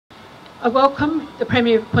I welcome the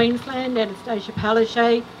Premier of Queensland, Anastasia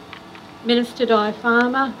Palaszczuk, Minister Di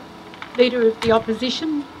Farmer, Leader of the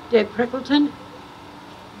Opposition, Deb Freckleton,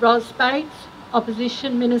 Ros Bates,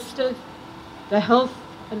 Opposition Minister for Health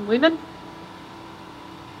and Women,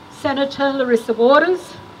 Senator Larissa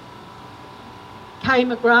Waters, Kay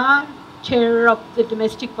McGrath, Chair of the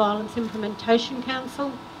Domestic Violence Implementation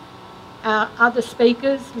Council, our other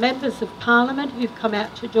speakers, members of Parliament who've come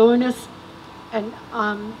out to join us, and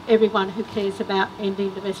everyone who cares about ending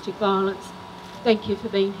domestic violence. Thank you for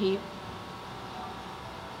being here.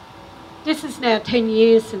 This is now 10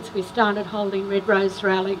 years since we started holding Red Rose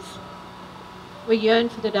rallies. We yearn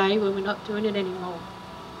for the day when we're not doing it anymore.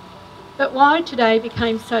 But why today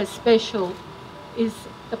became so special is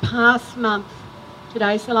the past month,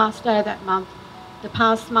 today's the last day of that month, the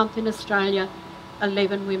past month in Australia,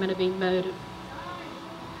 11 women have been murdered.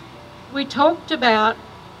 We talked about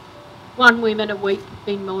 1 woman a week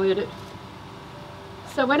being murdered.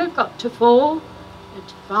 So when it got to 4 and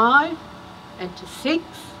to 5 and to 6,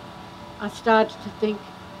 I started to think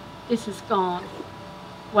this has gone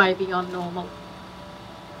way beyond normal.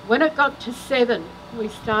 When it got to 7, we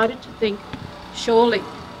started to think surely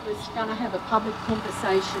we're going to have a public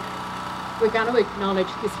conversation. We're going to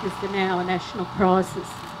acknowledge this was now a national crisis.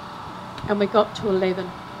 And we got to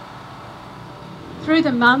 11. Through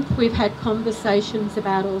the month we've had conversations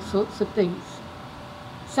about all sorts of things.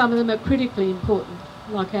 Some of them are critically important,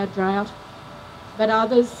 like our drought, but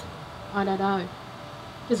others, I don't know.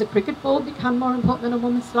 Does a cricket ball become more important than a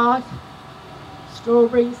woman's life?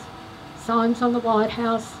 Strawberries, signs on the White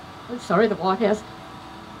House,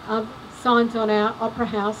 signs on our Opera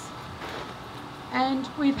House. And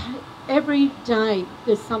every day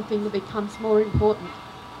there's something that becomes more important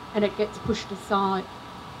and it gets pushed aside.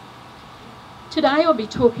 Today I'll be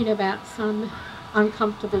talking about some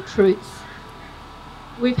uncomfortable truths.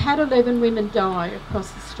 We've had 11 women die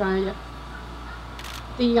across Australia.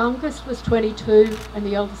 The youngest was 22 and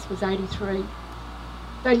the eldest was 83.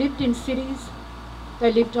 They lived in cities,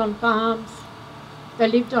 they lived on farms, they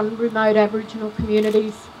lived on remote Aboriginal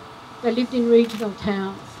communities, they lived in regional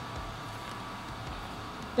towns.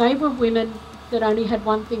 They were women that only had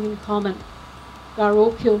one thing in common. They were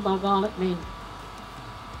all killed by violent men.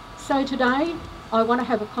 So today I want to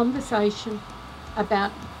have a conversation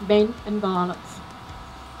about men and violence.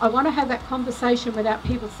 I want to have that conversation without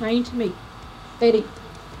people saying to me, Betty,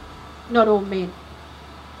 not all men.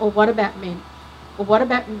 Or what about men? Or what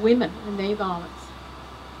about women and their violence?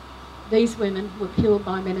 These women were killed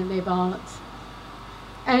by men and their violence.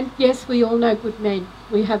 And yes, we all know good men.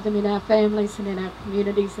 We have them in our families and in our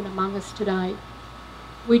communities and among us today.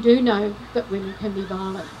 We do know that women can be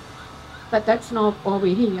violent. But that's not why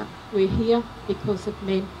we're here. We're here because of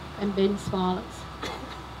men and men's violence.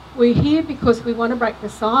 We're here because we want to break the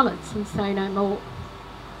silence and say no more.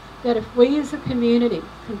 That if we as a community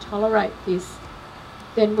can tolerate this,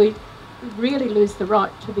 then we really lose the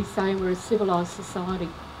right to be saying we're a civilised society.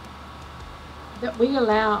 That we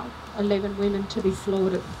allow 11 women to be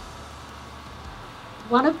slaughtered.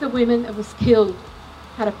 One of the women that was killed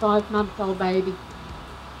had a 5-month-old baby.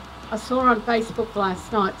 I saw on Facebook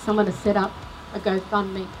last night someone has set up a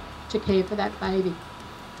GoFundMe to care for that baby.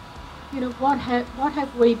 You know, what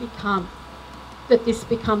have we become that this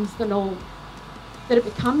becomes the norm? That it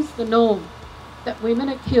becomes the norm that women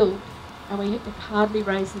are killed and it hardly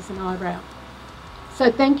raises an eyebrow. So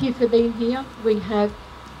thank you for being here. We have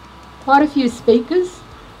quite a few speakers,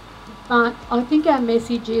 but I think our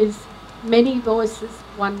message is many voices,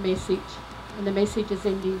 one message, and the message is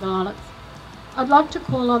ending violence. I'd like to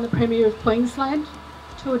call on the Premier of Queensland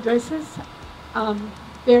to address us.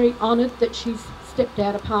 Very honoured that she's stepped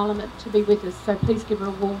out of Parliament to be with us, so please give her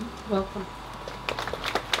a warm welcome.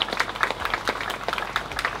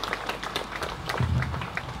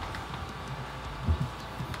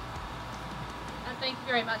 Thank you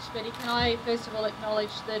very much, Betty. Can I first of all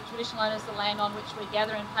acknowledge the traditional owners of the land on which we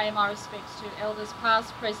gather and pay my respects to elders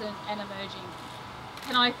past, present and emerging.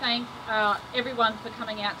 Can I thank everyone for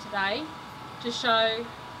coming out today to show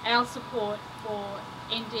our support for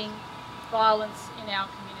ending violence in our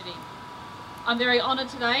community. I'm very honoured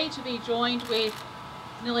today to be joined with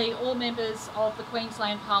nearly all members of the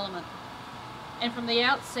Queensland Parliament. And from the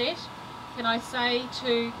outset, can I say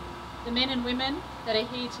to the men and women that are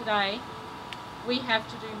here today, we have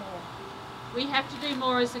to do more. We have to do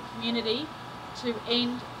more as a community to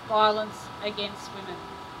end violence against women.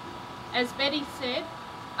 As Betty said,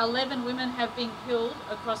 11 women have been killed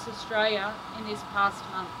across Australia in this past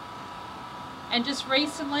month. And just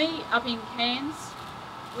recently, up in Cairns,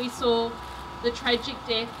 we saw the tragic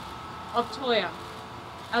death of Toya,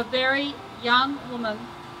 a very young woman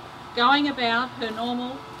going about her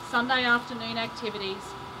normal Sunday afternoon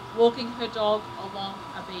activities, walking her dog along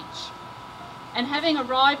a beach. And having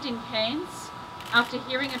arrived in Cairns, after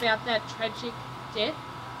hearing about that tragic death,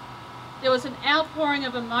 there was an outpouring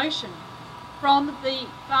of emotion from the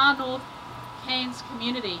far north Cairns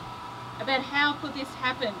community about how could this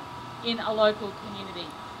happen in a local community.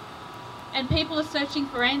 And people are searching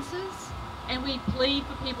for answers, and we plead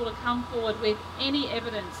for people to come forward with any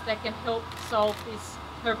evidence that can help solve this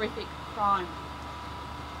horrific crime.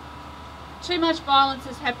 Too much violence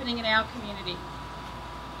is happening in our community,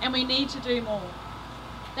 and we need to do more.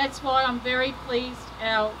 That's why I'm very pleased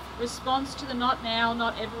our response to the Not Now,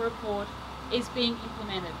 Not Ever report is being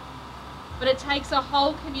implemented. But it takes a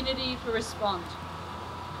whole community to respond.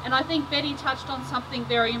 And I think Betty touched on something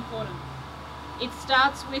very important. It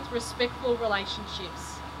starts with respectful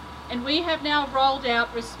relationships. And we have now rolled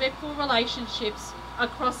out respectful relationships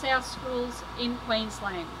across our schools in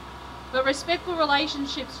Queensland. But respectful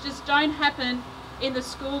relationships just don't happen in the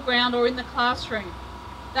school ground or in the classroom.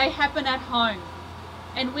 They happen at home.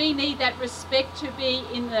 And we need that respect to be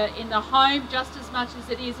in the home just as much as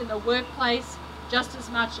it is in the workplace, just as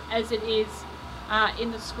much as it is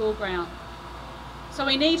in the school ground. So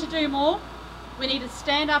we need to do more. We need to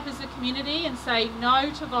stand up as a community and say no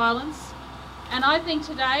to violence. And I think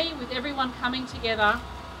today, with everyone coming together,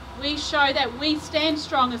 we show that we stand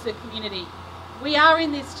strong as a community. We are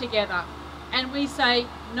in this together, and we say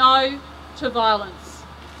no to violence.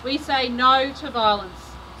 We say no to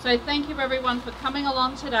violence. So thank you everyone for coming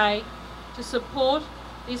along today to support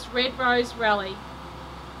this Red Rose rally,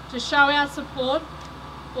 to show our support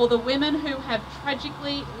for the women who have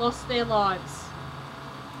tragically lost their lives.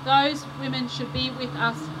 Those women should be with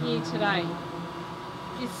us here today.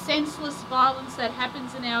 This senseless violence that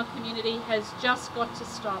happens in our community has just got to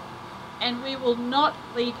stop, and we will not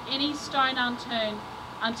leave any stone unturned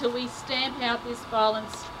until we stamp out this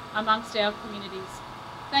violence amongst our communities.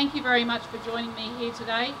 Thank you very much for joining me here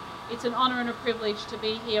today. It's an honour and a privilege to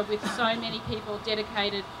be here with so many people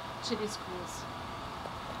dedicated to this cause.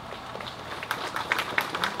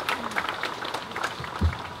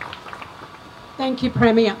 Thank you,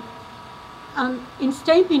 Premier. In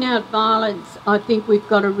stamping out violence, I think we've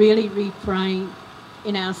got to really reframe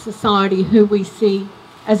in our society who we see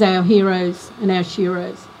as our heroes and our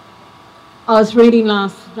sheroes. I was reading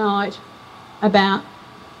last night about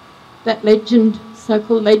that legend,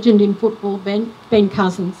 so-called legend in football, Ben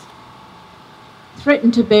Cousins,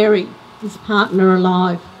 threatened to bury his partner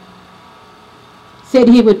alive, said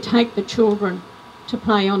he would take the children to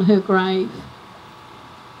play on her grave.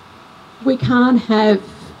 We can't have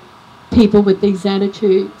people with these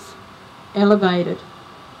attitudes elevated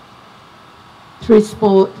through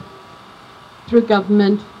sport, through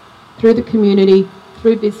government, through the community,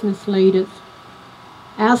 through business leaders.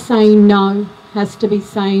 Our saying no has to be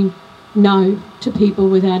saying no to people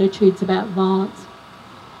with attitudes about violence.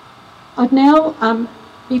 I'd now,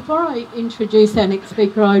 before I introduce our next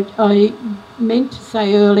speaker, I meant to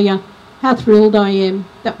say earlier how thrilled I am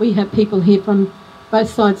that we have people here from both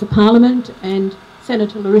sides of Parliament, and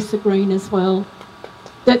Senator Larissa Green as well,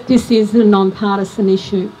 that this is a non-partisan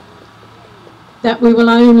issue, that we will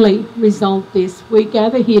only resolve this. We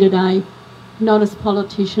gather here today not as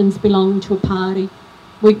politicians belonging to a party.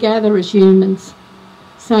 We gather as humans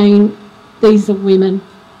saying these are women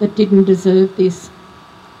that didn't deserve this.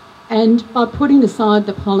 And by putting aside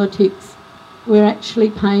the politics, we're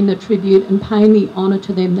actually paying the tribute and paying the honour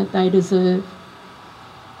to them that they deserve.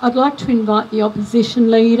 I'd like to invite the opposition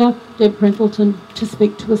leader, Deb Prinkleton, to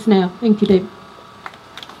speak to us now. Thank you, Deb.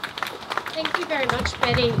 Thank you very much,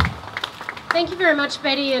 Betty. Thank you very much,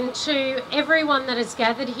 Betty, and to everyone that has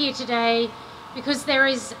gathered here today, because there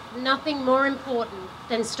is nothing more important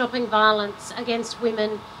than stopping violence against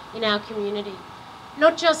women in our community.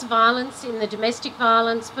 Not just violence in the domestic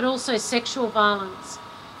violence, but also sexual violence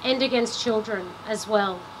and against children as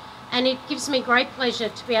well. And it gives me great pleasure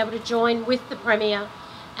to be able to join with the Premier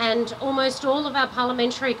and almost all of our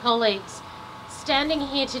parliamentary colleagues standing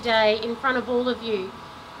here today in front of all of you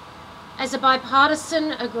as a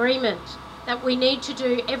bipartisan agreement that we need to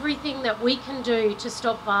do everything that we can do to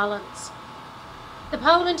stop violence. The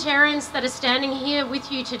parliamentarians that are standing here with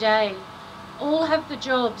you today all have the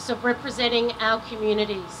jobs of representing our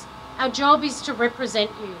communities. Our job is to represent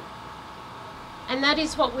you. And that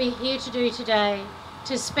is what we're here to do today,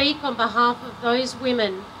 to speak on behalf of those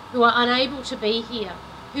women who are unable to be here,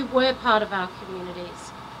 who were part of our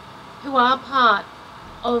communities, who are part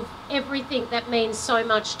of everything that means so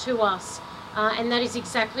much to us. And that is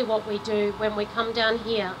exactly what we do when we come down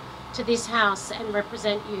here to this house and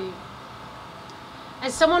represent you.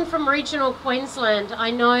 As someone from regional Queensland, I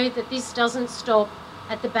know that this doesn't stop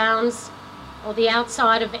at the bounds or the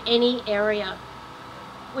outside of any area.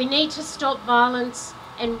 We need to stop violence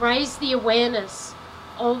and raise the awareness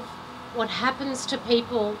of what happens to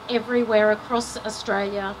people everywhere across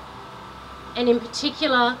Australia, and in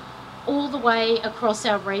particular, all the way across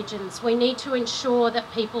our regions. We need to ensure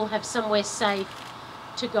that people have somewhere safe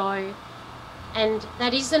to go. And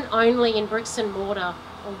that isn't only in bricks and mortar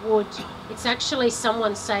or wood, it's actually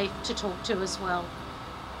someone safe to talk to as well.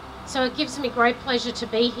 So it gives me great pleasure to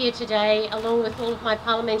be here today, along with all of my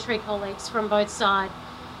parliamentary colleagues from both sides,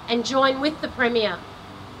 and join with the Premier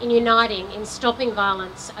in uniting in stopping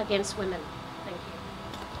violence against women. Thank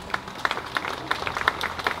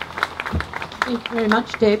you. Thank you very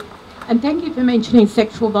much, Deb. And thank you for mentioning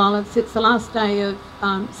sexual violence. It's the last day of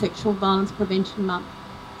Sexual Violence Prevention Month.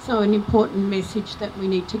 So an important message that we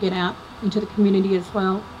need to get out into the community as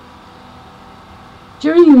well.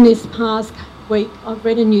 During this past week, I've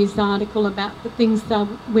read a news article about the things that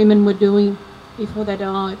women were doing before they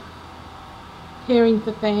died. Caring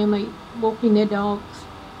for family, walking their dogs,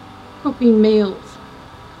 cooking meals.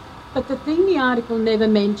 But the thing the article never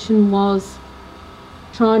mentioned was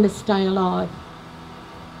trying to stay alive.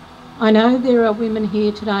 I know there are women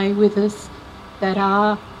here today with us that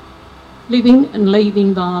are living and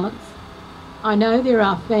leaving violence. I know there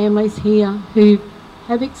are families here who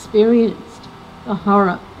have experienced the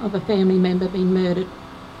horror of a family member being murdered.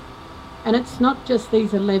 And it's not just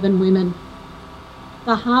these 11 women.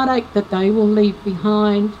 The heartache that they will leave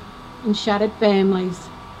behind in shattered families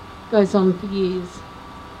goes on for years.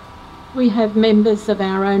 We have members of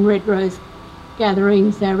our own Red Rose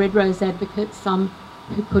gatherings, our Red Rose advocates, some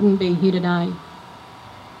who couldn't be here today.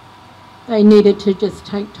 They needed to just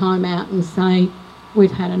take time out and say,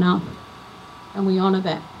 we've had enough, and we honour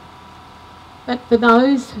that. But for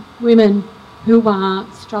those women who are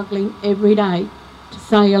struggling every day to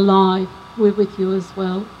stay alive, we're with you as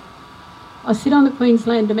well. I sit on the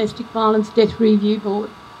Queensland Domestic Violence Death Review Board.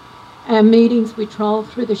 Our meetings, we troll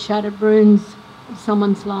through the shattered ruins of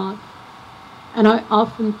someone's life. And I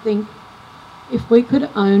often think, if we could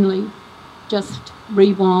only just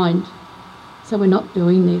rewind so we're not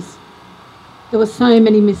doing this. There were so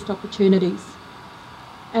many missed opportunities.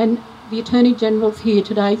 And the Attorney General's here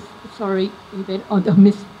today. Sorry, Yvette, I'm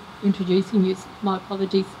misintroducing you, my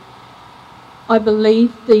apologies. I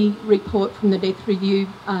believe the report from the Death Review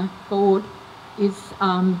Board is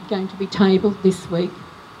going to be tabled this week.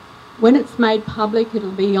 When it's made public,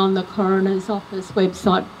 it'll be on the Coroner's Office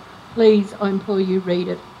website. Please, I implore you, read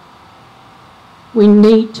it. We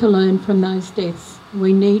need to learn from those deaths.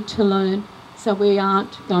 We need to learn so we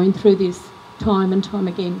aren't going through this time and time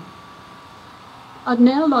again. I'd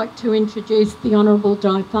now like to introduce the Honourable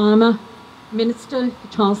Di Farmer, Minister for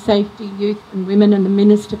Child Safety, Youth and Women, and the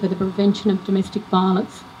Minister for the Prevention of Domestic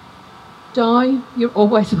Violence. Di, you're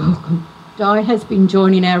always welcome. Di has been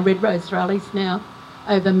joining our Red Rose rallies now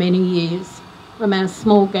over many years, from our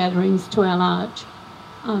small gatherings to our large.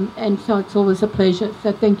 And so it's always a pleasure.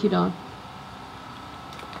 So thank you, Di.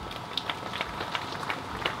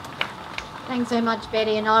 Thanks so much,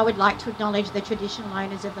 Betty, and I would like to acknowledge the traditional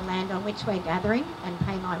owners of the land on which we're gathering and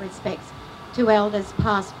pay my respects to elders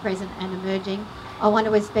past, present and emerging. I want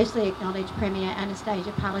to especially acknowledge Premier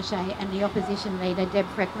Anastasia Palaszczuk and the Opposition Leader Deb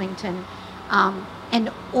Frecklington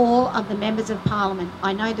and all of the members of Parliament.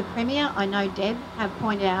 I know the Premier, I know Deb have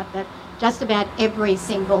pointed out that just about every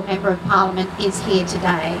single Member of Parliament is here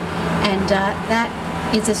today, and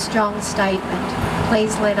that is a strong statement.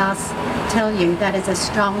 Please let us tell you that is a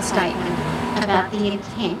strong statement about the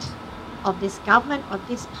intent of this government, of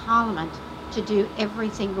this Parliament, to do every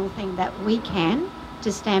single thing that we can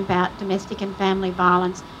to stamp out domestic and family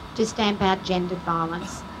violence, to stamp out gendered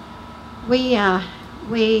violence. We have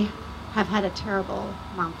had a terrible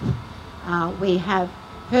month. We have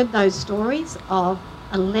heard those stories of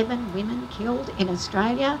 11 women killed in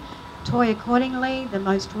Australia, Toya Cordingley, the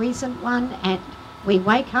most recent one, and we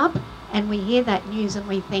wake up and we hear that news and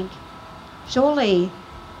we think, surely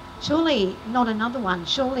not another one.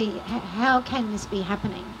 Surely, how can this be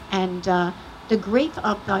happening? And the grief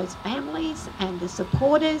of those families and the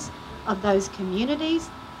supporters of those communities,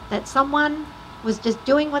 that someone was just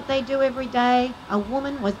doing what they do every day, a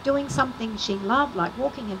woman was doing something she loved, like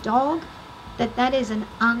walking a dog, that is an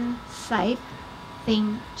unsafe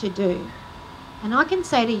thing to do. And I can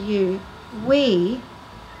say to you, we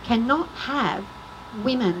cannot have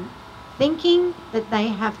women thinking that they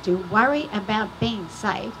have to worry about being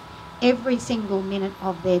safe every single minute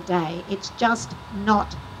of their day. It's just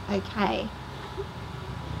not okay.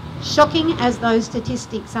 Shocking as those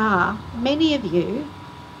statistics are, many of you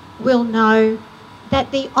will know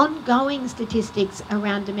that the ongoing statistics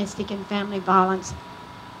around domestic and family violence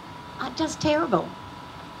are just terrible.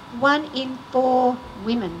 1 in 4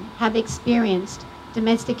 women have experienced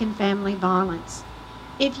domestic and family violence.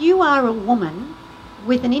 If you are a woman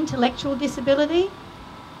with an intellectual disability,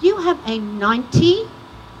 you have a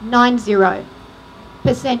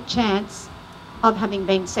 90% chance of having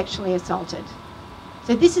been sexually assaulted.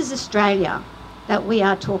 So this is Australia that we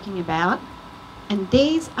are talking about, and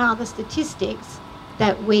these are the statistics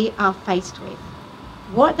that we are faced with.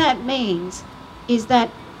 What that means is that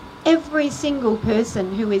every single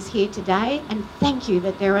person who is here today, and thank you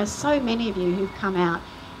that there are so many of you who've come out,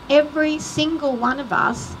 every single one of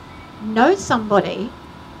us knows somebody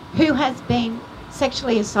who has been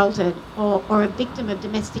sexually assaulted or a victim of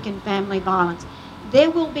domestic and family violence. There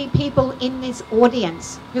will be people in this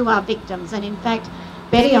audience who are victims, and in fact,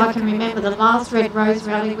 Betty, I can remember the last Red Rose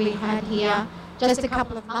rally we had here just a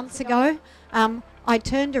couple of months ago. I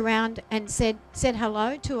turned around and said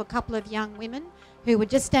hello to a couple of young women who were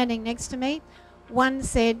just standing next to me. One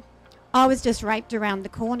said, I was just raped around the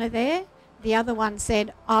corner there. The other one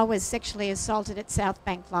said, I was sexually assaulted at South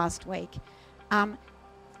Bank last week.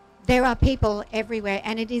 There are people everywhere,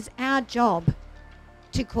 and it is our job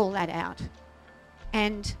to call that out.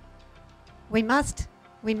 And we must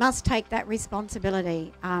take that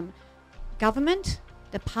responsibility. Government,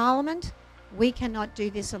 the Parliament, we cannot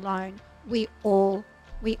do this alone. We all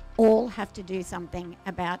have to do something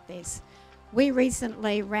about this. We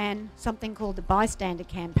recently ran something called the Bystander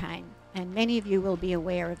Campaign, and many of you will be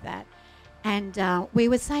aware of that. And we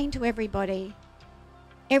were saying to everybody,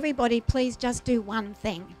 please just do one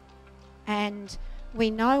thing. And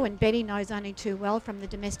we know, and Betty knows only too well from the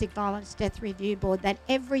Domestic Violence Death Review Board, that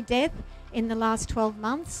every death in the last 12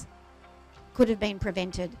 months could have been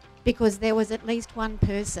prevented because there was at least one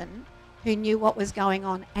person who knew what was going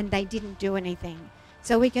on and they didn't do anything.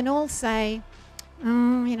 So we can all say,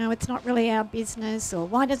 you know, it's not really our business, or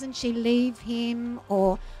why doesn't she leave him?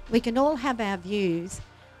 Or we can all have our views,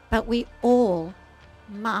 but we all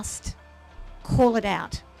must call it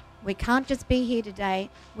out. We can't just be here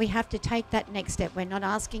today. We have to take that next step. We're not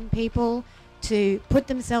asking people to put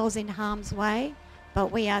themselves in harm's way,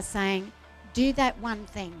 but we are saying, do that one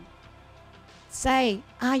thing. Say,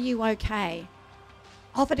 are you okay?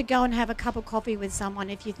 Offer to go and have a cup of coffee with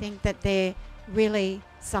someone if you think that they're really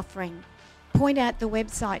suffering. Point out the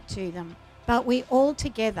website to them. But we all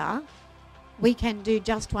together, we can do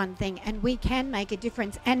just one thing, and we can make a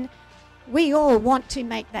difference. And we all want to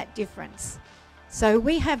make that difference. So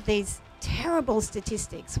we have these terrible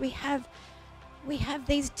statistics. We have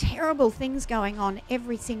these terrible things going on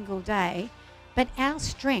every single day, but our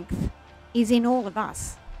strength is in all of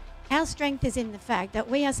us. Our strength is in the fact that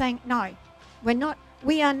we are saying, no,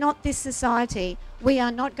 we are not this society. We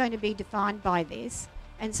are not going to be defined by this.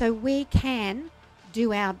 And so we can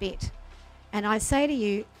do our bit. And I say to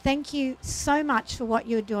you, thank you so much for what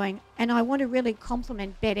you're doing. And I want to really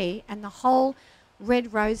compliment Betty and the whole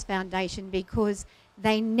Red Rose Foundation, because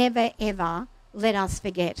they never ever let us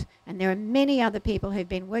forget. And there are many other people who've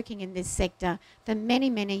been working in this sector for many,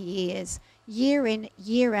 many years, year in,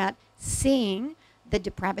 year out, seeing the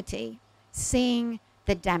depravity, seeing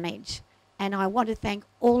the damage. And I want to thank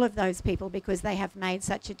all of those people because they have made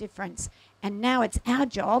such a difference. And now it's our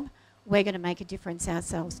job. We're going to make a difference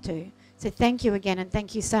ourselves too. So thank you again, and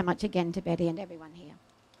thank you so much again to Betty and everyone here.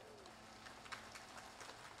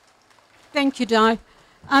 Thank you, Di.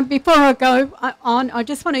 Before I go on, I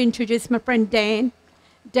just want to introduce my friend Dan.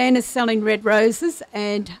 Dan is selling red roses,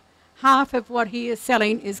 and half of what he is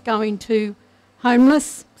selling is going to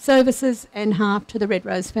homeless services and half to the Red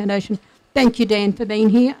Rose Foundation. Thank you, Dan, for being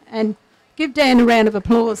here, and give Dan a round of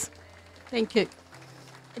applause. Thank you.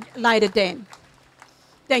 Later, Dan.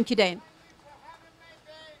 Thank you, Dan.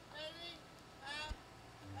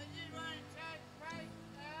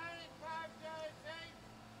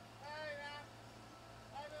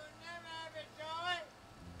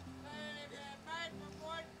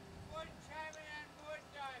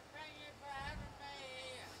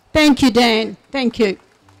 Thank you, Dan. Thank you.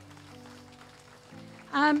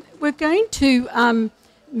 We're going to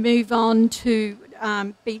move on to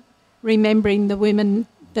be remembering the women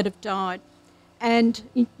that have died.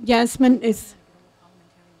 And Yasmin is...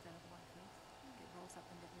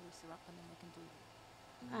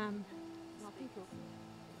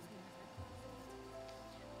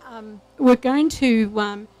 we're going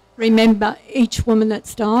to remember each woman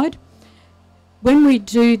that's died. When we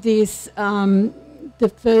do this, the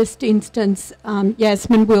first instance,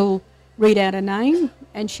 Yasmin will read out a name,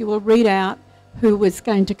 and she will read out who was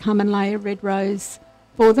going to come and lay a red rose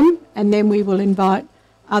for them, and then we will invite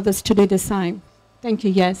others to do the same. Thank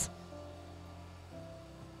you, Yas.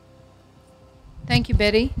 Thank you,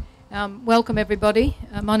 Betty. Welcome, everybody.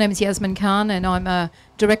 My name is Yasmin Khan and I'm a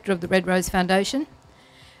Director of the Red Rose Foundation.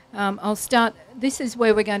 I'll start. This is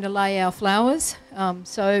where we're going to lay our flowers,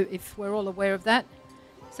 so if we're all aware of that.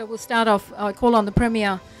 So we'll start off, I call on the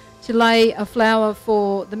Premier to lay a flower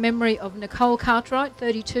for the memory of Nicole Cartwright,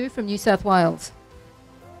 32, from New South Wales.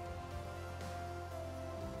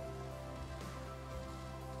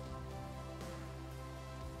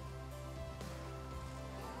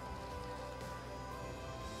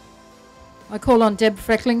 I call on Deb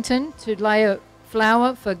Frecklington to lay a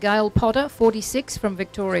flower for Gail Potter, 46, from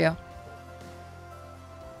Victoria.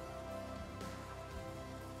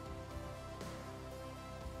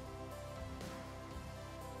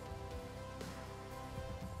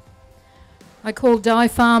 I call Di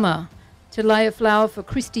Farmer to lay a flower for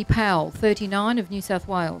Christy Powell, 39, of New South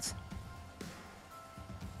Wales.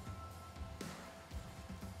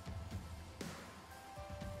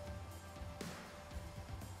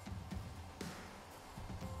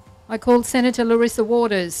 I called Senator Larissa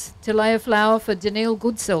Waters to lay a flower for Danielle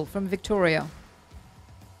Goodsell from Victoria.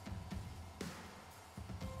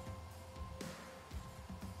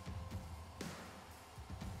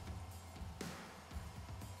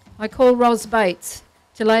 I call Ros Bates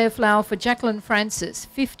to lay a flower for Jacqueline Francis,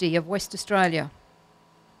 50, of West Australia.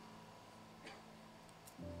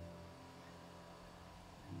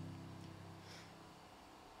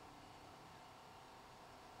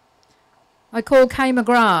 I call Kay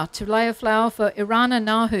McGrath to lay a flower for Irana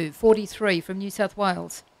Nahu, 43, from New South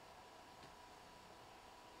Wales.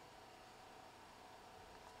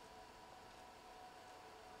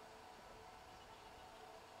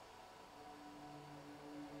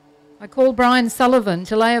 I call Brian Sullivan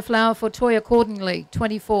to lay a flower for Toya Cordingley,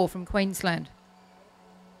 24, from Queensland.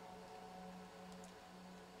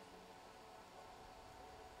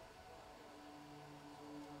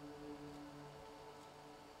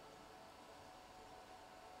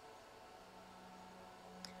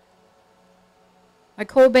 I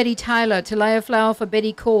call Betty Taylor to lay a flower for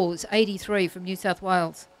Betty Cause, 83, from New South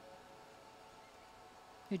Wales,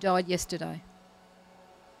 who died yesterday.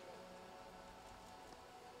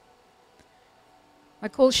 I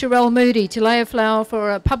call Sherelle Moody to lay a flower for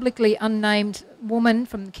a publicly unnamed woman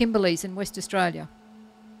from the Kimberleys in West Australia.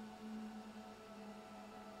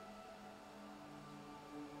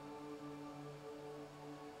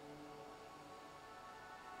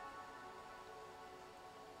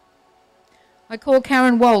 I call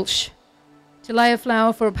Karen Walsh to lay a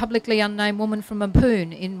flower for a publicly unnamed woman from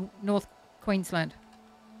Mapoon in North Queensland.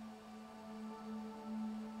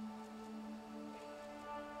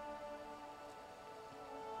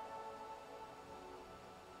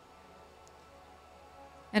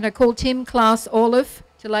 And I call Tim Class Orliff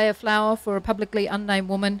to lay a flower for a publicly unnamed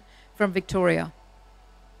woman from Victoria.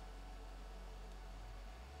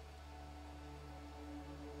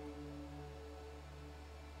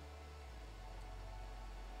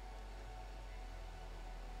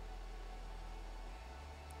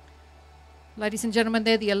 Ladies and gentlemen,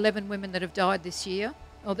 they're the 11 women that have died this year,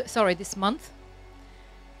 or this month.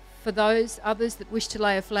 For those others that wish to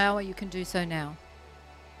lay a flower, you can do so now.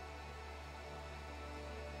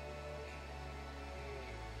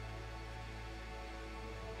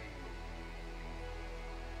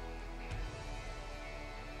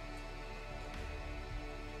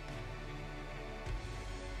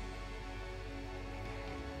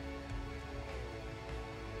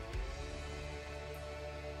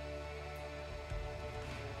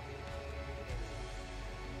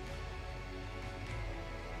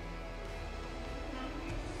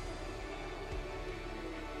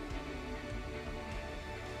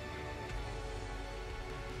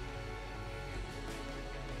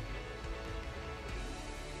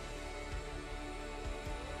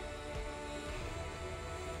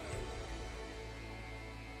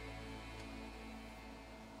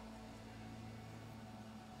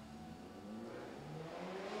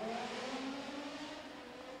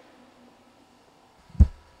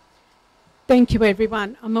 Thank you,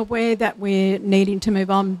 everyone. I'm aware that we're needing to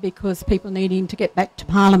move on because people needing to get back to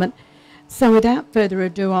Parliament. So without further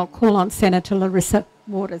ado, I'll call on Senator Larissa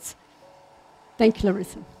Waters. Thank you,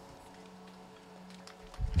 Larissa.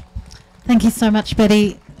 Thank you so much,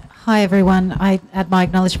 Betty. Hi, everyone. I add my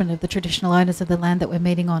acknowledgement of the traditional owners of the land that we're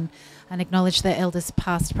meeting on and acknowledge their elders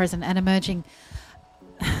past, present and emerging.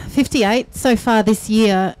 58 so far this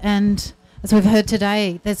year, and as we've heard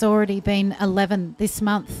today, there's already been 11 this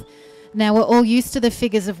month. Now, we're all used to the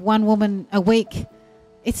figures of one woman a week.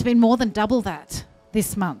 It's been more than double that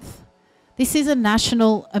this month. This is a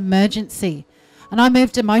national emergency. And I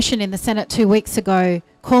moved a motion in the Senate 2 weeks ago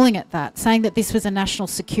calling it that, saying that this was a national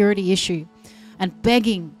security issue and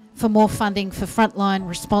begging for more funding for frontline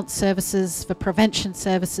response services, for prevention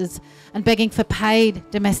services, and begging for paid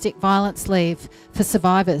domestic violence leave for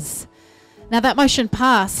survivors. Now that motion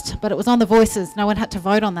passed, but it was on the voices. No one had to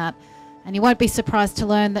vote on that. And you won't be surprised to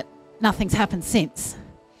learn that nothing's happened since.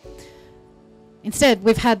 Instead,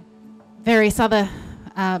 we've had various other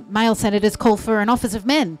male senators call for an Office of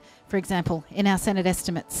Men, for example, in our Senate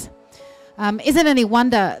estimates. Isn't any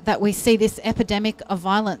wonder that we see this epidemic of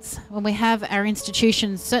violence when we have our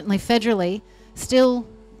institutions, certainly federally, still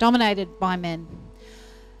dominated by men?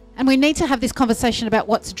 And we need to have this conversation about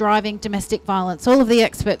what's driving domestic violence. All of the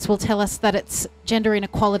experts will tell us that it's gender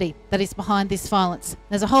inequality that is behind this violence.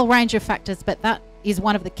 There's a whole range of factors, but that is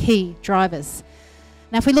one of the key drivers.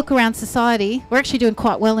 Now, if we look around society, we're actually doing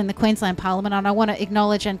quite well in the Queensland Parliament, and I want to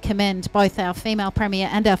acknowledge and commend both our female Premier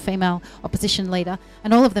and our female opposition leader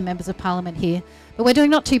and all of the members of Parliament here. But we're doing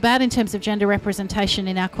not too bad in terms of gender representation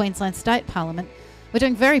in our Queensland State Parliament. We're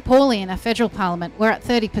doing very poorly in our federal Parliament. We're at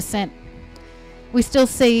 30%. We still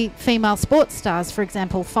see female sports stars, for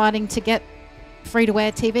example, fighting to get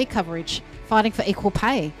free-to-air TV coverage, fighting for equal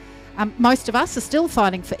pay. Most of us are still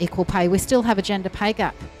fighting for equal pay. We still have a gender pay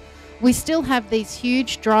gap. We still have these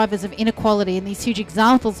huge drivers of inequality and these huge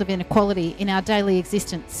examples of inequality in our daily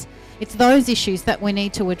existence. It's those issues that we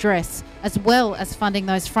need to address, as well as funding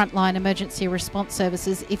those frontline emergency response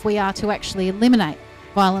services if we are to actually eliminate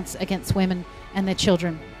violence against women and their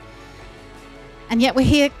children. And yet we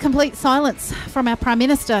hear complete silence from our Prime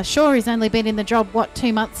Minister. Sure, he's only been in the job,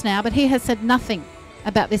 2 months now, but he has said nothing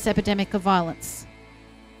about this epidemic of violence.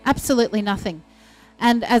 Absolutely nothing.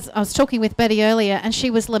 And as I was talking with Betty earlier, and she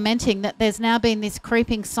was lamenting that there's now been this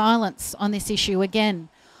creeping silence on this issue again.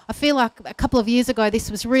 I feel like a couple of years ago this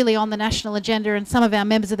was really on the national agenda, and some of our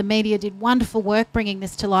members of the media did wonderful work bringing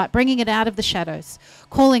this to light, bringing it out of the shadows,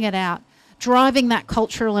 calling it out, driving that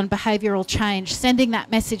cultural and behavioural change, sending that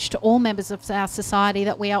message to all members of our society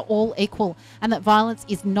that we are all equal and that violence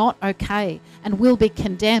is not okay and will be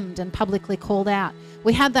condemned and publicly called out.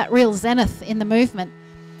 We had that real zenith in the movement.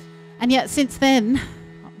 And yet since then,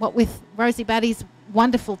 what with Rosie Batty's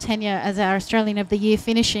wonderful tenure as our Australian of the Year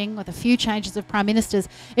finishing, with a few changes of Prime Ministers,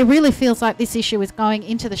 it really feels like this issue is going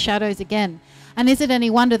into the shadows again. And is it any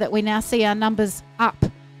wonder that we now see our numbers up?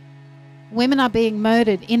 Women are being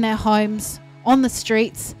murdered in their homes, on the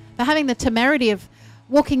streets, for having the temerity of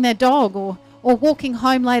walking their dog or walking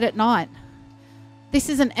home late at night. This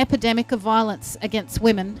is an epidemic of violence against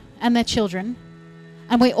women and their children,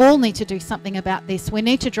 and we all need to do something about this. We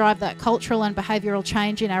need to drive that cultural and behavioural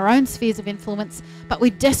change in our own spheres of influence, but we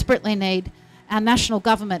desperately need our national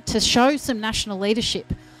government to show some national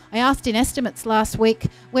leadership. I asked in estimates last week,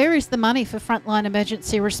 where is the money for frontline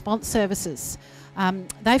emergency response services?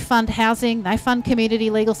 They fund housing, they fund community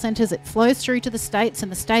legal centres, it flows through to the states,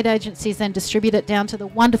 and the state agencies then distribute it down to the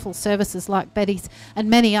wonderful services like Betty's and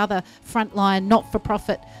many other frontline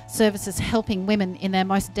not-for-profit services helping women in their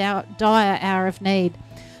most dire hour of need.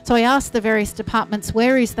 So I asked the various departments,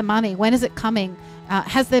 where is the money? When is it coming?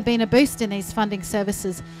 Has there been a boost in these funding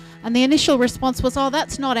services? And the initial response was, oh,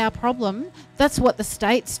 that's not our problem. That's what the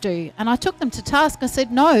states do. And I took them to task. I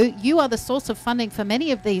said, no, you are the source of funding for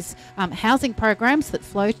many of these housing programs that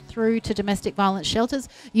flow through to domestic violence shelters.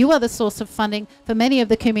 You are the source of funding for many of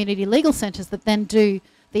the community legal centres that then do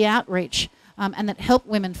the outreach and that help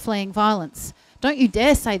women fleeing violence. Don't you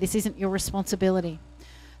dare say this isn't your responsibility.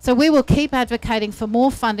 So we will keep advocating for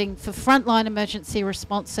more funding for frontline emergency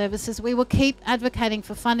response services. We will keep advocating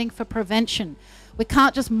for funding for prevention. We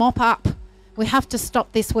can't just mop up. We have to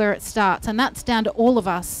stop this where it starts, and that's down to all of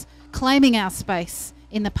us claiming our space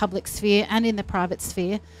in the public sphere and in the private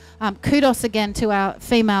sphere. Kudos again to our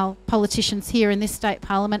female politicians here in this state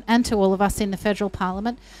parliament and to all of us in the federal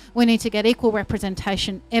parliament. We need to get equal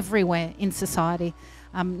representation everywhere in society.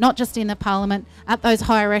 Not just in the parliament, at those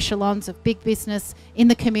higher echelons of big business, in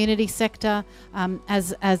the community sector,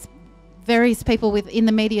 as various people within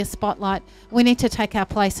the media spotlight. We need to take our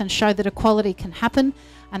place and show that equality can happen,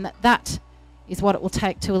 and that is what it will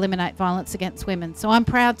take to eliminate violence against women. So I'm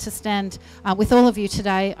proud to stand with all of you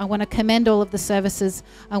today. I want to commend all of the services.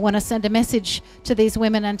 I want to send a message to these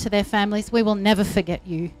women and to their families. We will never forget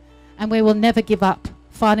you, and we will never give up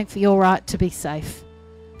fighting for your right to be safe.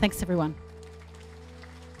 Thanks, everyone.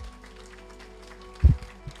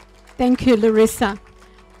 Thank you, Larissa.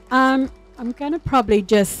 I'm going to probably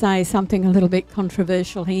just say something a little bit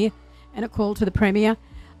controversial here and a call to the Premier.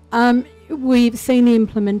 We've seen the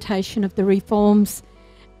implementation of the reforms,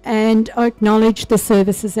 and I acknowledge the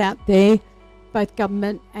services out there, both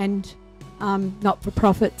government and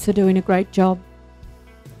not-for-profits are doing a great job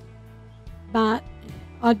but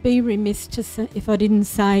I'd be remiss if I didn't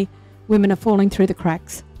say women are falling through the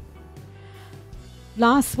cracks.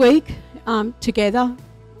 Last week, together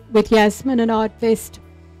with Yasmin and Idfest,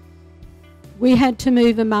 we had to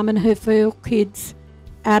move a mum and her 4 kids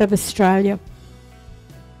out of Australia.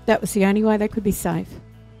 That was the only way they could be safe.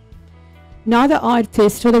 Neither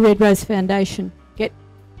Idfest or the Red Rose Foundation get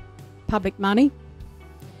public money.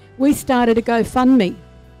 We started a GoFundMe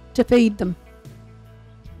to feed them.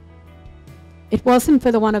 It wasn't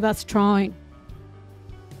for the one of us trying.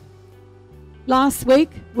 Last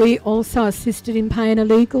week, we also assisted in paying a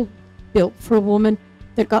legal bill for a woman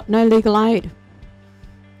that got no legal aid,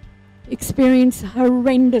 experienced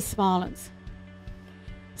horrendous violence.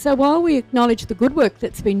 So while we acknowledge the good work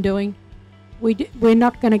that's been doing, we're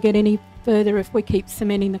not going to get any further if we keep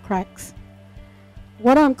cementing the cracks.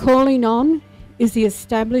 What I'm calling on is the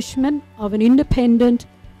establishment of an independent,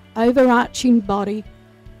 overarching body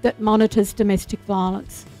that monitors domestic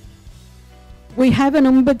violence. We have an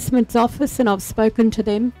Ombudsman's office and I've spoken to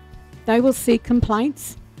them. They will see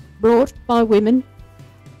complaints brought by women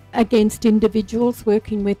against individuals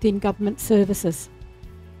working within government services.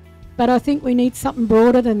 But I think we need something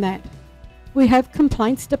broader than that. We have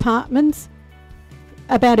complaints departments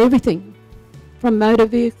about everything, from motor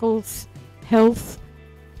vehicles, health,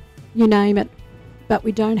 you name it, but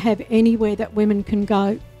we don't have anywhere that women can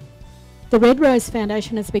go. The Red Rose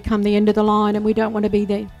Foundation has become the end of the line and we don't want to be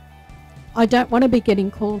there. I don't want to be getting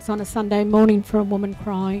calls on a Sunday morning for a woman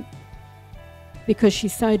crying because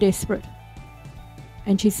she's so desperate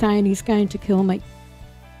and she's saying he's going to kill me.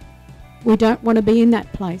 We don't want to be in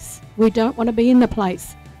that place. We don't want to be in the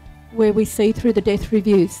place where we see through the death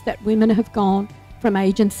reviews that women have gone from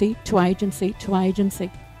agency to agency to agency.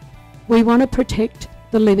 We want to protect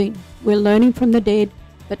the living. We're learning from the dead,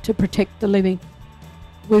 but to protect the living.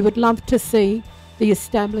 We would love to see the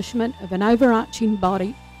establishment of an overarching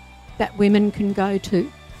body that women can go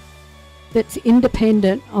to that's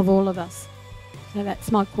independent of all of us. So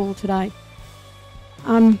that's my call today.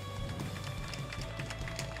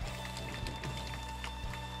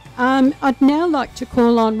 I'd now like to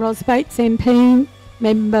call on Ros Bates, MP,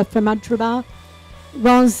 member from Udrabar.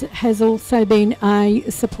 Ros has also been a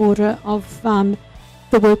supporter of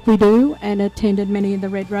the work we do and attended many of the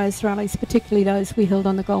Red Rose rallies, particularly those we held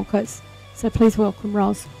on the Gold Coast. So please welcome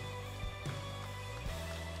Ros.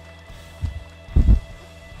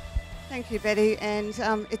 Thank you, Betty, and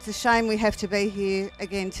it's a shame we have to be here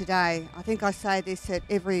again today. I think I say this at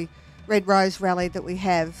every Red Rose rally that we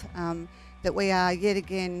have, that we are yet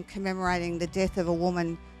again commemorating the death of a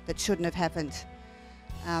woman that shouldn't have happened.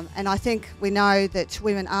 And I think we know that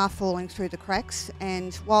women are falling through the cracks,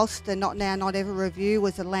 and whilst the Not Now, Not Ever review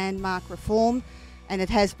was a landmark reform and it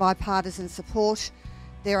has bipartisan support,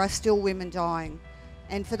 there are still women dying.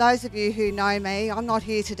 And for those of you who know me, I'm not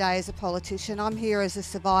here today as a politician, I'm here as a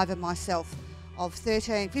survivor myself of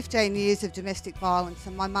 15 years of domestic violence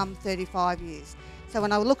and my mum 35 years. So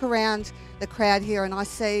when I look around the crowd here and I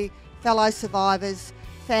see fellow survivors,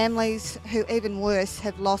 families who even worse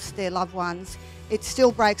have lost their loved ones, it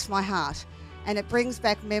still breaks my heart. And it brings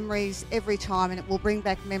back memories every time, and it will bring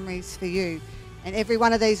back memories for you. And every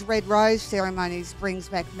one of these Red Rose ceremonies brings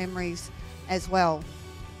back memories as well.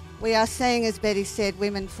 We are seeing, as Betty said,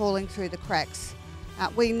 women falling through the cracks.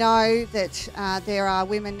 We know that there are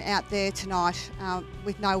women out there tonight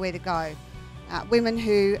with nowhere to go. Women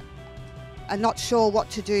who are not sure what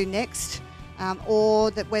to do next,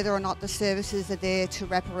 or that whether or not the services are there to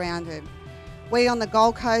wrap around them. We on the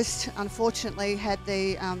Gold Coast, unfortunately, had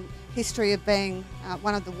the history of being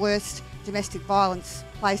one of the worst domestic violence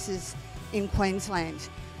places in Queensland.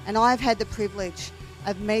 And I've had the privilege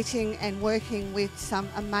of meeting and working with some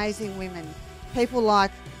amazing women. People like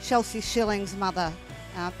Chelsea Schilling's mother,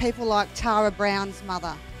 people like Tara Brown's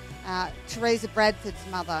mother, Teresa Bradford's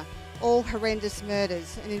mother, all horrendous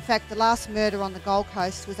murders. And in fact, the last murder on the Gold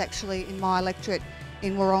Coast was actually in my electorate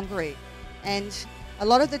in Wurrunggeri. And a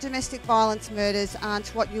lot of the domestic violence murders aren't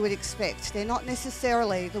what you would expect. They're not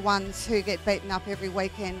necessarily the ones who get beaten up every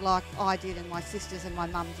weekend like I did and my sisters and my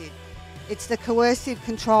mum did. It's the coercive,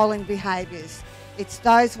 controlling behaviours. It's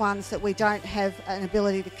those ones that we don't have an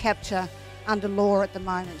ability to capture under law at the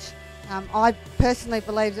moment. I personally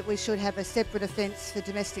believe that we should have a separate offence for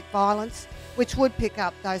domestic violence, which would pick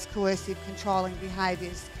up those coercive, controlling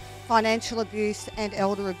behaviours, financial abuse and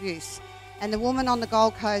elder abuse. And the woman on the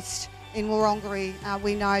Gold Coast in Wurrunggeri,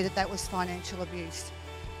 we know that that was financial abuse.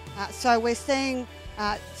 So we're seeing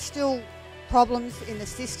still problems in the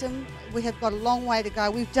system. We have got a long way to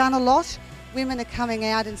go. We've done a lot. Women are coming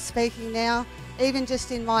out and speaking now. Even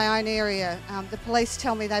just in my own area, the police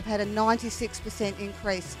tell me they've had a 96%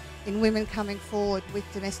 increase in women coming forward with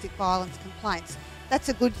domestic violence complaints. That's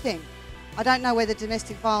a good thing. I don't know whether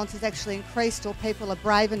domestic violence has actually increased or people are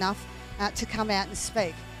brave enough to come out and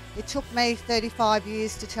speak. It took me 35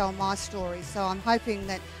 years to tell my story, so I'm hoping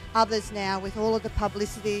that others now, with all of the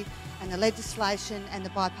publicity and the legislation and the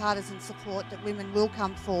bipartisan support, that women will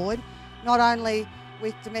come forward, not only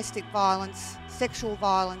with domestic violence, sexual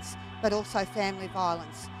violence, but also family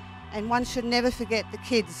violence. And one should never forget the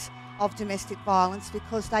kids of domestic violence,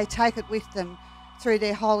 because they take it with them through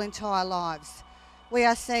their whole entire lives. We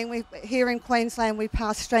are seeing, here in Queensland, we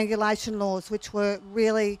passed strangulation laws which were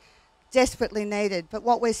really desperately needed. But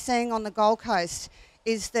what we're seeing on the Gold Coast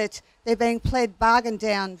is that they're being pled bargain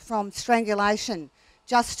down from strangulation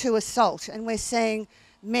just to assault. And we're seeing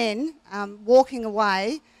men walking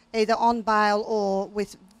away either on bail or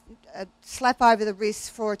with a slap over the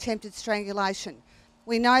wrist for attempted strangulation.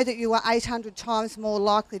 We know that you are 800 times more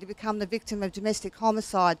likely to become the victim of domestic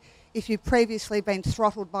homicide if you've previously been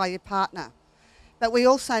throttled by your partner. But we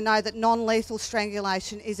also know that non-lethal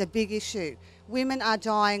strangulation is a big issue. Women are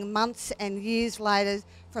dying months and years later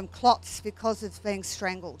from clots because of being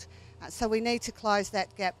strangled. So we need to close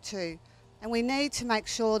that gap too. And we need to make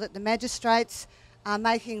sure that the magistrates are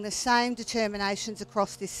making the same determinations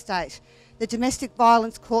across this state. The domestic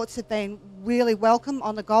violence courts have been really welcome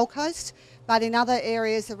on the Gold Coast, but in other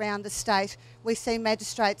areas around the state, we see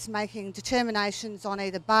magistrates making determinations on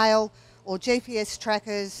either bail or GPS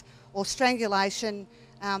trackers or strangulation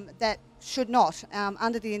that should not.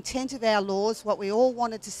 Under the intent of our laws, what we all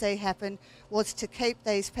wanted to see happen was to keep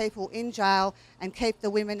these people in jail and keep the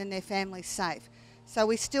women and their families safe. So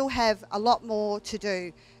we still have a lot more to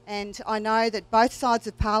do, and I know that both sides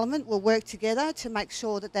of Parliament will work together to make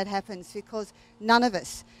sure that that happens, because none of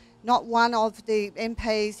us, not one of the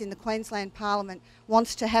MPs in the Queensland Parliament,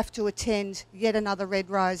 wants to have to attend yet another Red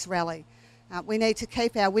Rose rally. We need to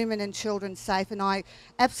keep our women and children safe, and I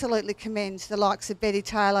absolutely commend the likes of Betty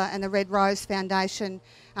Taylor and the Red Rose Foundation,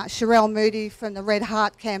 Sherelle Moody from the Red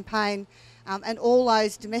Heart campaign, and all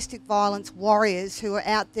those domestic violence warriors who are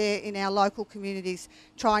out there in our local communities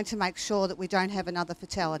trying to make sure that we don't have another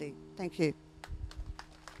fatality. Thank you.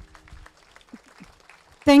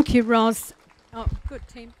 Thank you, Ros. Oh, good,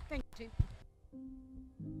 Tim. Thank you, Tim.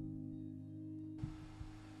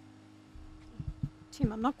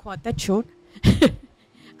 Tim, I'm not quite that short.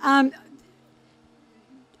 Our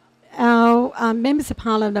members of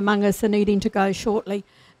Parliament among us are needing to go shortly,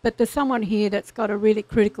 but there's someone here that's got a really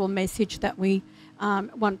critical message that we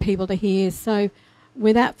want people to hear. So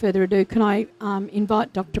without further ado, can I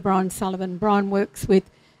invite Dr. Brian Sullivan. Brian works with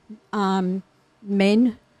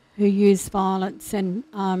men who use violence, and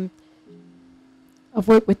I've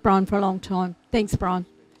worked with Brian for a long time. Thanks, Brian.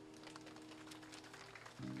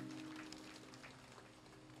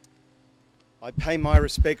 I pay my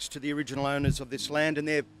respects to the original owners of this land and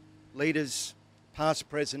their leaders, past,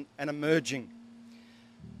 present and emerging.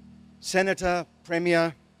 Senator,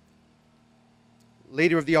 Premier,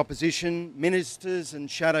 Leader of the Opposition, Ministers and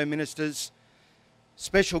Shadow Ministers,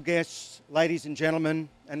 special guests, ladies and gentlemen,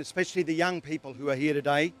 and especially the young people who are here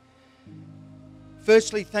today.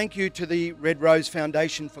 Firstly, thank you to the Red Rose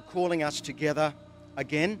Foundation for calling us together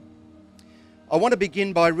again. I want to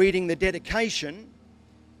begin by reading the dedication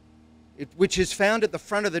which is found at the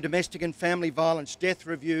front of the Domestic and Family Violence Death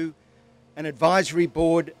Review and Advisory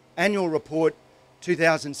Board Annual Report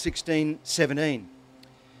 2016-17.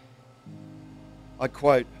 I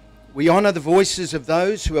quote, "We honour the voices of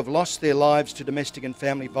those who have lost their lives to domestic and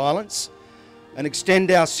family violence and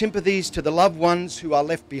extend our sympathies to the loved ones who are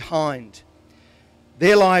left behind,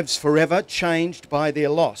 their lives forever changed by their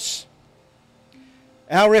loss.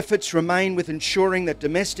 Our efforts remain with ensuring that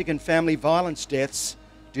domestic and family violence deaths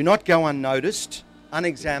do not go unnoticed,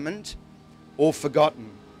 unexamined, or forgotten."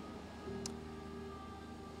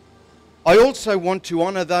 I also want to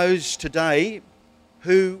honour those today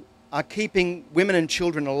who are keeping women and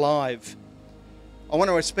children alive. I want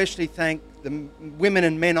to especially thank the women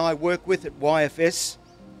and men I work with at YFS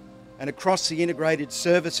and across the Integrated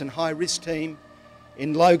Service and High Risk Team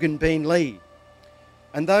in Logan Bean Lee,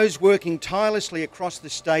 and those working tirelessly across the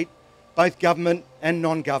state, both government and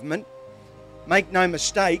non-government. Make no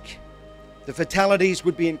mistake, the fatalities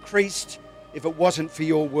would be increased if it wasn't for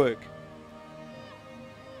your work.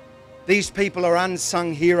 These people are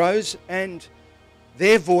unsung heroes, and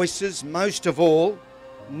their voices, most of all,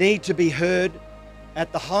 need to be heard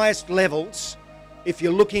at the highest levels if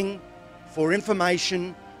you're looking for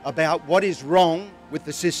information about what is wrong with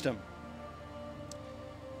the system.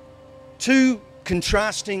 Two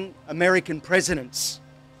contrasting American presidents,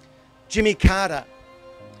 Jimmy Carter,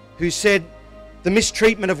 who said, "The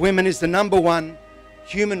mistreatment of women is the #1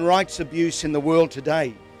 human rights abuse in the world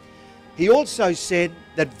today. He also said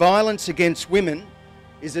that violence against women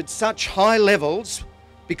is at such high levels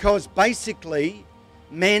because basically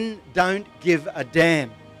men don't give a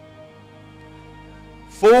damn.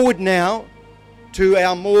 Forward now to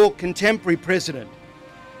our more contemporary president,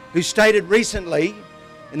 who stated recently,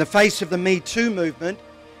 in the face of the Me Too movement,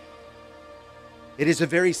 it is a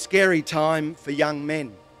very scary time for young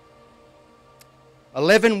men.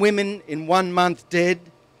 11 women in 1 month dead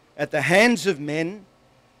at the hands of men,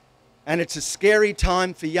 and it's a scary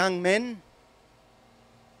time for young men.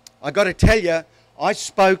 I got to tell you, I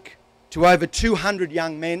spoke to over 200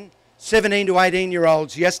 young men, 17 to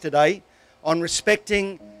 18-year-olds yesterday, on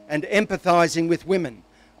respecting and empathising with women.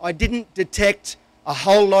 I didn't detect a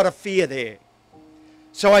whole lot of fear there.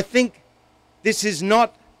 So I think this is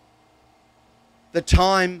not the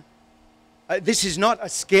time, this is not a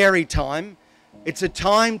scary time. It's a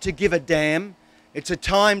time to give a damn. It's a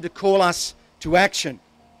time to call us to action.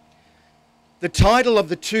 The title of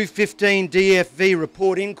the 2015 DFV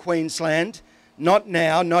report in Queensland, Not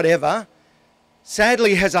Now, Not Ever,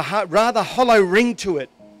 sadly has a rather hollow ring to it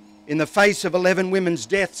in the face of 11 women's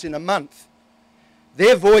deaths in a month.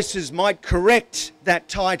 Their voices might correct that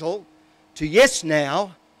title to Yes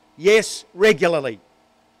Now, Yes Regularly.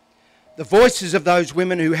 The voices of those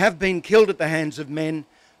women who have been killed at the hands of men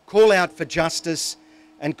call out for justice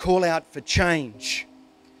and call out for change.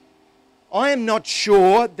 I am not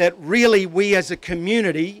sure that really we as a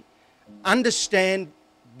community understand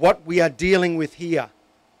what we are dealing with here.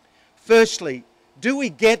 Firstly, do we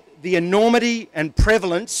get the enormity and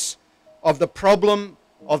prevalence of the problem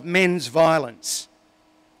of men's violence?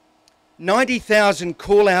 90,000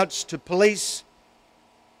 call-outs to police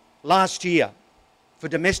last year for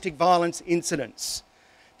domestic violence incidents.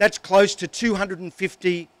 That's close to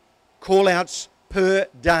 250 call-outs per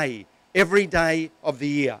day, every day of the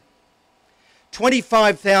year.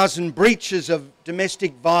 25,000 breaches of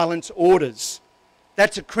domestic violence orders.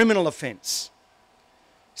 That's a criminal offence.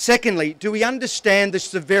 Secondly, do we understand the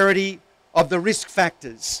severity of the risk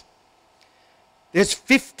factors? There's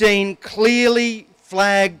 15 clearly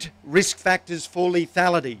flagged risk factors for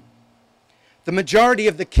lethality. The majority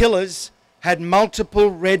of the killers had multiple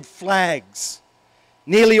red flags.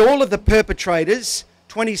 Nearly all of the perpetrators,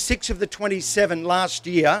 26 of the 27 last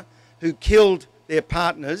year, who killed their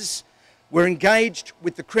partners, were engaged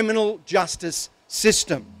with the criminal justice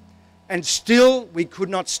system, and still we could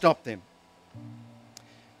not stop them.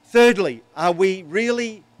 Thirdly, are we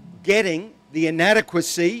really getting the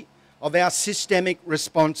inadequacy of our systemic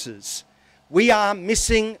responses? We are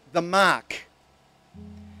missing the mark.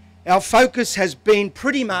 Our focus has been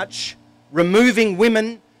pretty much removing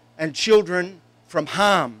women and children from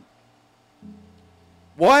harm.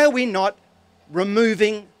 Why are we not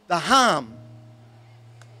removing the harm?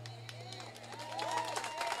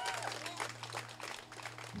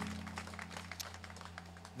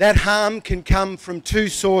 That harm can come from two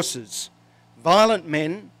sources: violent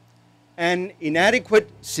men and inadequate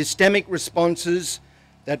systemic responses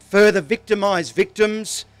that further victimise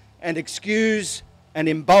victims and excuse and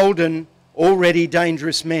embolden already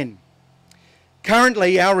dangerous men.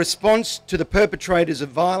 Currently, our response to the perpetrators of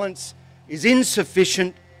violence is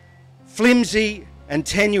insufficient, flimsy and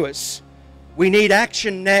tenuous. We need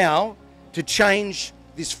action now to change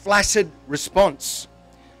this flaccid response.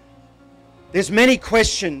 There's many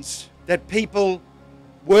questions that people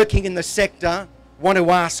working in the sector want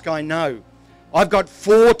to ask, I know. I've got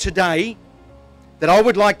 4 today that I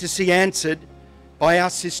would like to see answered by our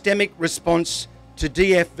systemic response to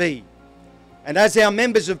DFV. And as our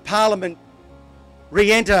members of Parliament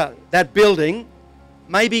re-enter that building,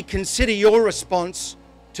 maybe consider your response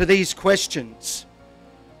to these questions.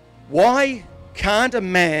 Why can't a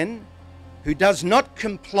man who does not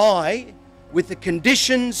comply with the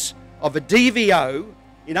conditions of a DVO,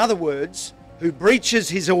 in other words, who breaches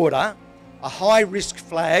his order, a high-risk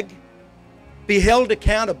flag, be held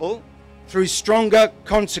accountable through stronger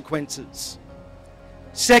consequences?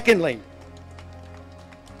 Secondly,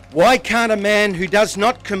 why can't a man who does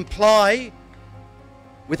not comply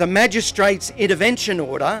with a magistrate's intervention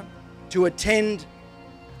order to attend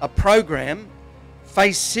a program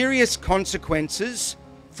face serious consequences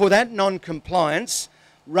for that non-compliance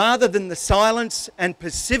rather than the silence and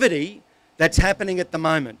passivity that's happening at the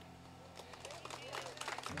moment?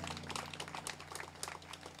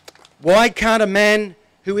 Why can't a man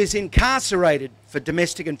who is incarcerated for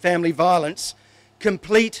domestic and family violence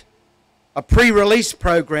complete a pre-release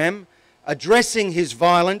program addressing his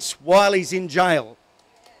violence while he's in jail?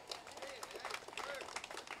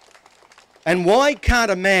 And why can't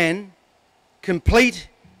a man complete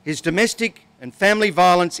his domestic and Family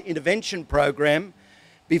Violence Intervention Program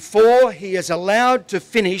before he is allowed to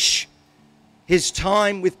finish his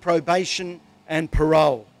time with probation and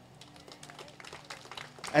parole.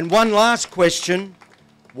 And one last question,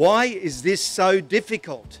 why is this so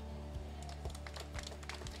difficult?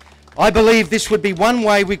 I believe this would be one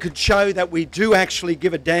way we could show that we do actually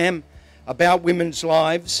give a damn about women's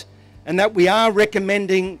lives, and that we are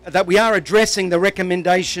addressing the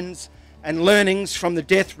recommendations and learnings from the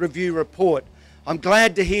Death Review report. I'm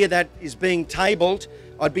glad to hear that is being tabled.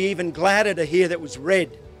 I'd be even gladder to hear that was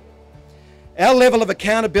read. Our level of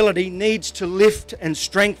accountability needs to lift and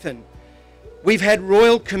strengthen. We've had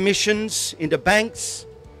royal commissions into banks,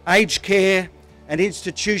 aged care and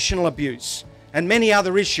institutional abuse, and many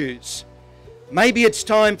other issues. Maybe it's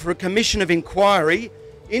time for a commission of inquiry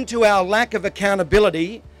into our lack of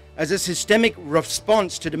accountability as a systemic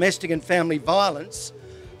response to domestic and family violence,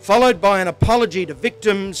 followed by an apology to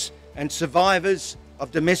victims and survivors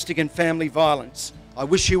of domestic and family violence. I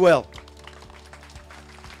wish you well.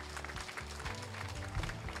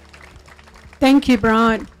 Thank you,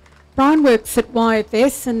 Brian. Brian works at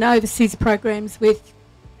YFS and oversees programs with,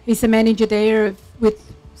 he's the manager there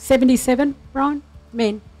with 77, Brian,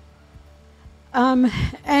 men.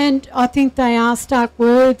 And I think they are stark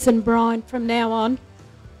words, and Brian, from now on,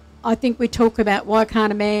 I think we talk about why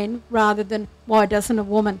can't a man rather than why doesn't a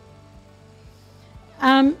woman.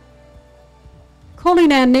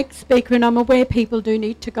 Calling our next speaker, and I'm aware people do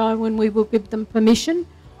need to go and we will give them permission.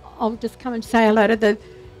 I'll just come and say hello to the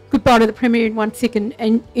goodbye to the Premier in 1 second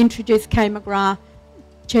and introduce Kay McGrath,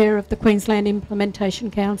 Chair of the Queensland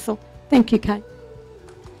Implementation Council. Thank you, Kay.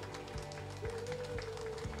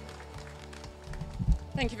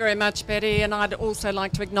 Thank you very much, Betty, and I'd also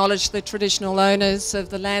like to acknowledge the traditional owners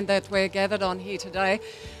of the land that we're gathered on here today,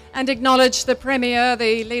 and acknowledge the Premier,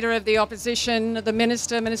 the Leader of the Opposition, the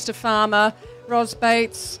Minister, Minister Farmer, Ros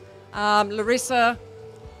Bates, Larissa,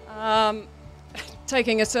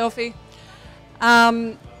 taking a selfie,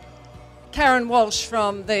 Karen Walsh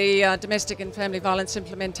from the Domestic and Family Violence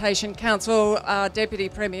Implementation Council, Deputy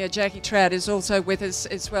Premier Jackie Trout is also with us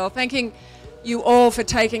as well. Thanking you all for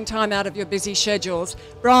taking time out of your busy schedules.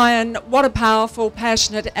 Brian, what a powerful,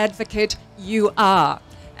 passionate advocate you are.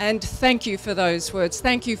 And thank you for those words.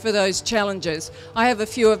 Thank you for those challenges. I have a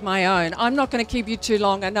few of my own. I'm not going to keep you too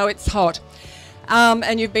long. I know it's hot.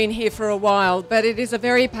 And you've been here for a while, but it is a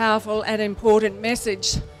very powerful and important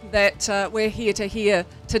message that we're here to hear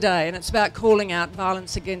today, and it's about calling out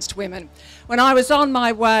violence against women. When I was on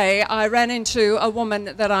my way, I ran into a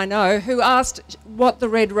woman that I know who asked what the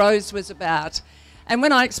Red Rose was about. And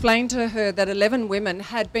when I explained to her that 11 women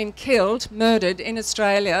had been killed, murdered in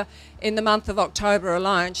Australia in the month of October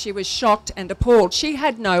alone, she was shocked and appalled. She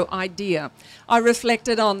had no idea. I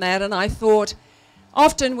reflected on that and I thought,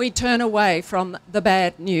 often we turn away from the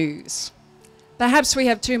bad news. Perhaps we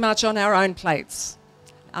have too much on our own plates.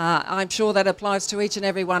 I'm sure that applies to each and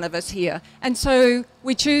every one of us here. And so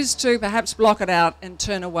we choose to perhaps block it out and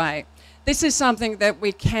turn away. This is something that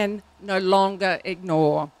we can no longer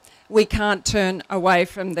ignore. We can't turn away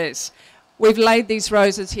from this. We've laid these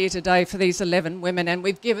roses here today for these 11 women and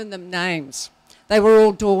we've given them names. They were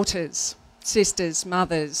all daughters, sisters,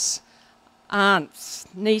 mothers, aunts,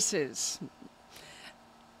 nieces,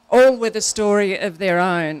 all with a story of their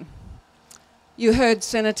own. You heard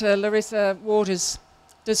Senator Larissa Waters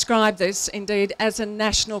describe this indeed as a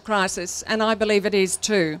national crisis, and I believe it is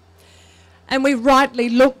too. And we rightly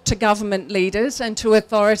look to government leaders and to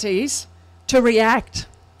authorities to react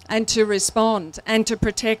and to respond and to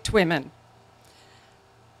protect women.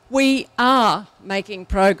 We are making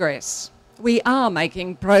progress. We are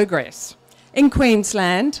making progress. In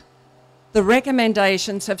Queensland, the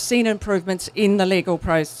recommendations have seen improvements in the legal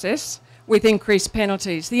process with increased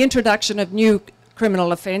penalties, the introduction of new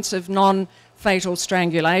criminal offence of non-fatal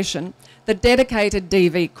strangulation, the dedicated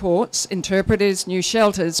DV courts, interpreters, new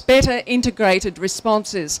shelters, better integrated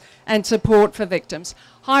responses and support for victims,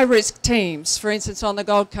 high-risk teams, for instance on the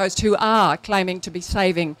Gold Coast, who are claiming to be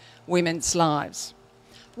saving women's lives.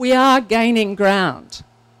 We are gaining ground,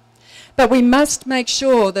 but we must make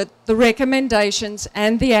sure that the recommendations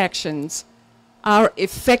and the actions are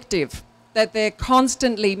effective, that they're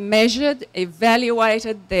constantly measured,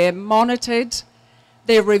 evaluated, they're monitored,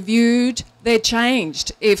 they're reviewed, they're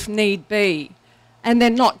changed if need be, and they're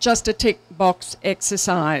not just a tick box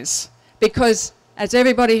exercise. Because as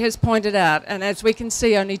everybody has pointed out, and as we can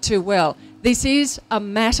see only too well, this is a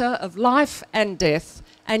matter of life and death.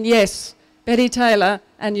 And yes, Betty Taylor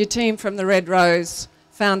and your team from the Red Rose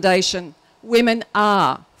Foundation, women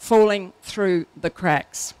are falling through the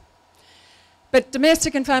cracks. But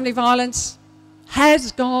domestic and family violence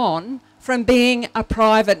has gone from being a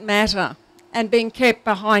private matter and being kept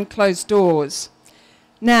behind closed doors.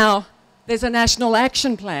 Now, there's a national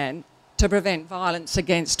action plan to prevent violence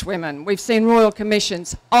against women. We've seen royal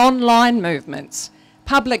commissions, online movements,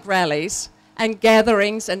 public rallies and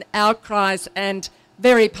gatherings and outcries and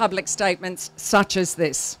very public statements such as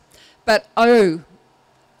this. But oh,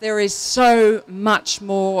 there is so much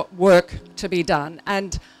more work to be done,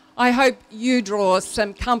 and I hope you draw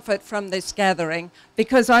some comfort from this gathering,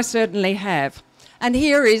 because I certainly have. And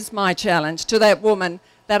here is my challenge to that woman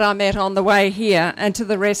that I met on the way here and to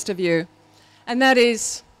the rest of you, and that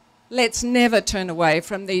is, let's never turn away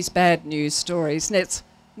from these bad news stories. Let's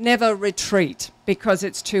never retreat because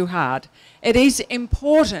it's too hard. It is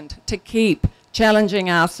important to keep challenging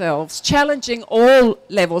ourselves, challenging all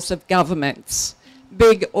levels of governments,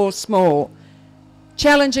 big or small,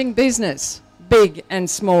 challenging business, big and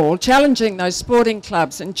small, challenging those sporting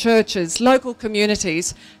clubs and churches, local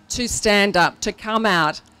communities to stand up, to come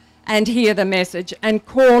out and hear the message and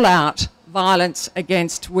call out violence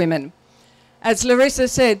against women. As Larissa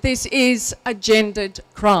said, this is a gendered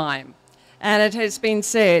crime, and it has been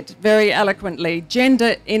said very eloquently,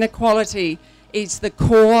 gender inequality is the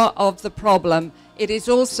core of the problem. It is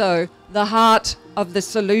also the heart of the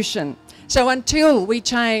solution. So until we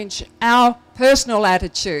change our personal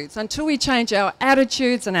attitudes, until we change our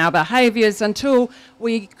attitudes and our behaviours, until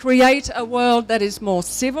we create a world that is more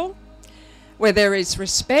civil, where there is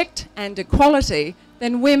respect and equality,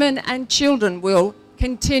 then women and children will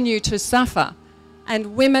continue to suffer,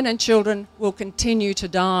 and women and children will continue to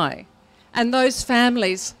die. And those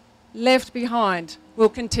families left behind will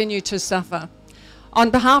continue to suffer. On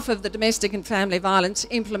behalf of the Domestic and Family Violence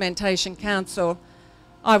Implementation Council,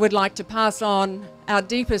 I would like to pass on our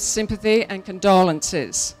deepest sympathy and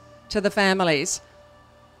condolences to the families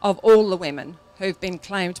of all the women who've been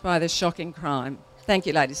claimed by this shocking crime. Thank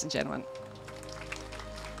you, ladies and gentlemen.